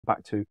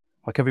back to,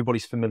 like,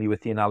 everybody's familiar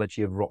with the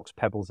analogy of rocks,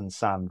 pebbles, and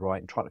sand,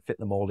 right? And trying to fit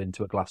them all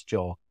into a glass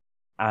jar.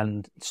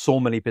 And so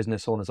many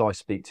business owners I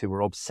speak to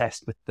are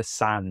obsessed with the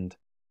sand.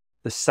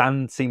 The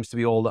sand seems to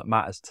be all that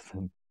matters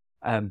to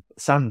them.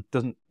 Sand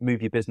doesn't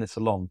move your business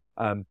along.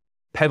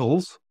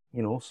 Pebbles,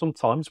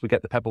 sometimes we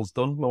get the pebbles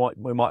done.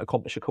 We might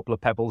accomplish a couple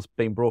of pebbles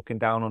being broken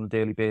down on a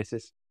daily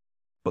basis.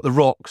 But the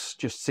rocks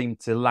just seem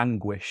to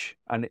languish,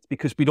 and it's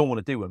because we don't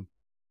want to do them.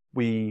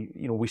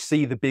 We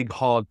see the big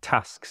hard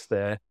tasks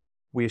there.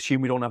 We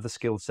assume we don't have the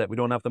skill set. We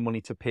don't have the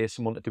money to pay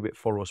someone to do it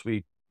for us.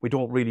 We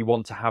don't really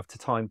want to have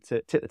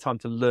take the time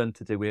to learn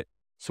to do it,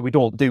 so we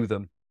don't do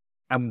them.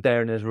 And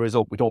as a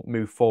result, we don't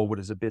move forward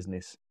as a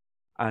business.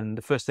 And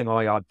the first thing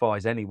I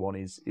advise anyone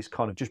is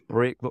kind of just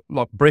break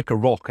a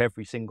rock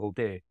every single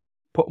day.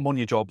 Put them on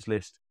your jobs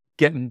list.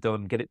 Get them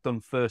done. Get it done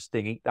first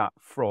thing. Eat that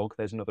frog.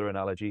 There's another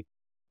analogy.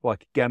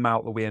 Like, get them out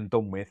of the way and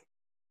done with.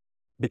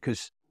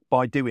 Because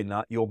by doing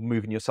that, you're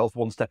moving yourself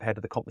one step ahead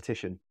of the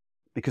competition.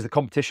 Because the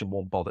competition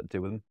won't bother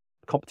doing them.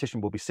 The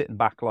competition will be sitting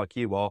back like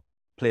you are,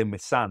 playing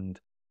with sand.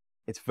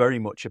 It's very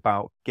much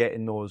about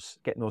getting those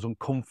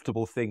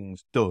uncomfortable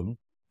things done.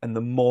 And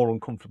the more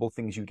uncomfortable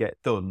things you get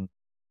done,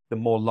 the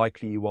more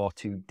likely you are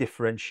to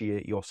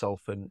differentiate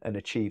yourself and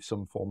achieve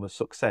some form of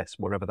success,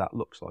 wherever that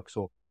looks like.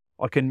 So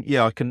I can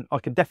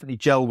definitely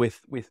gel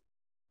with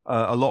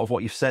a lot of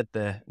what you've said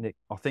there, Nick.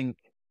 I think,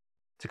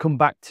 to come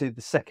back to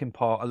the second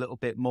part a little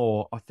bit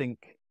more, I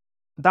think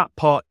that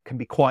part can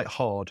be quite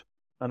hard.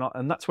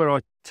 And that's where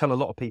I tell a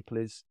lot of people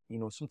is,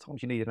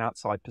 sometimes you need an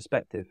outside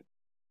perspective.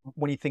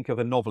 When you think of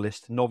a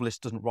novelist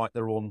doesn't write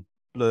their own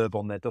blurb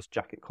on their dust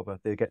jacket cover.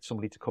 They get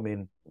somebody to come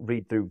in,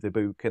 read through the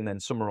book, and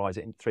then summarize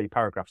it in 3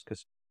 paragraphs,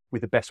 because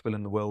with the best will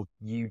in the world,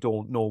 you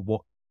don't know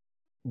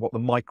what the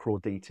micro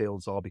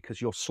details are,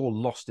 because you're so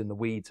lost in the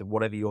weeds of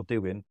whatever you're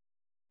doing.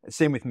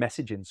 Same with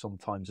messaging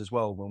sometimes as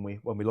well. When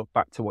we look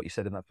back to what you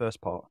said in that first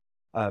part,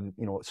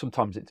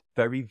 sometimes it's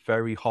very,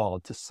 very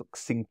hard to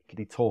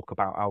succinctly talk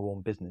about our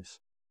own business.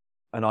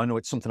 And I know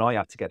it's something I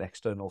had to get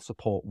external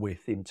support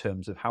with, in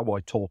terms of how I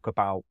talk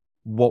about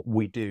what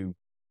we do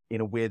in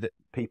a way that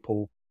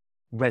people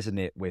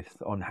resonate with,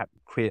 and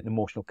create an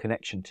emotional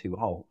connection to.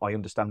 Oh, I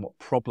understand what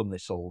problem they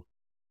solve.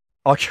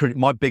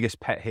 My biggest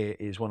pet here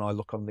is when I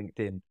look on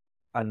LinkedIn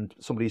and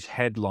somebody's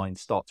headline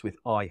starts with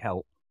 "I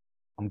help."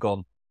 I'm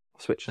gone.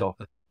 Switched off.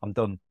 I'm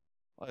done.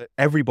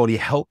 Everybody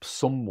helps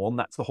someone.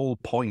 That's the whole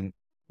point.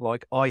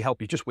 Like, I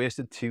help you. Just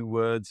wasted 2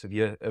 words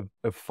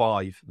of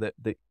 5 that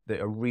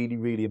are really,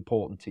 really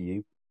important to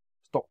you.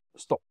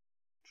 Stop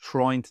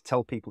trying to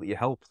tell people that you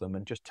help them,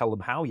 and just tell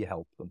them how you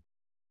help them.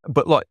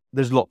 But, like,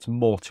 there's lots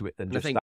more to it than And I just think that.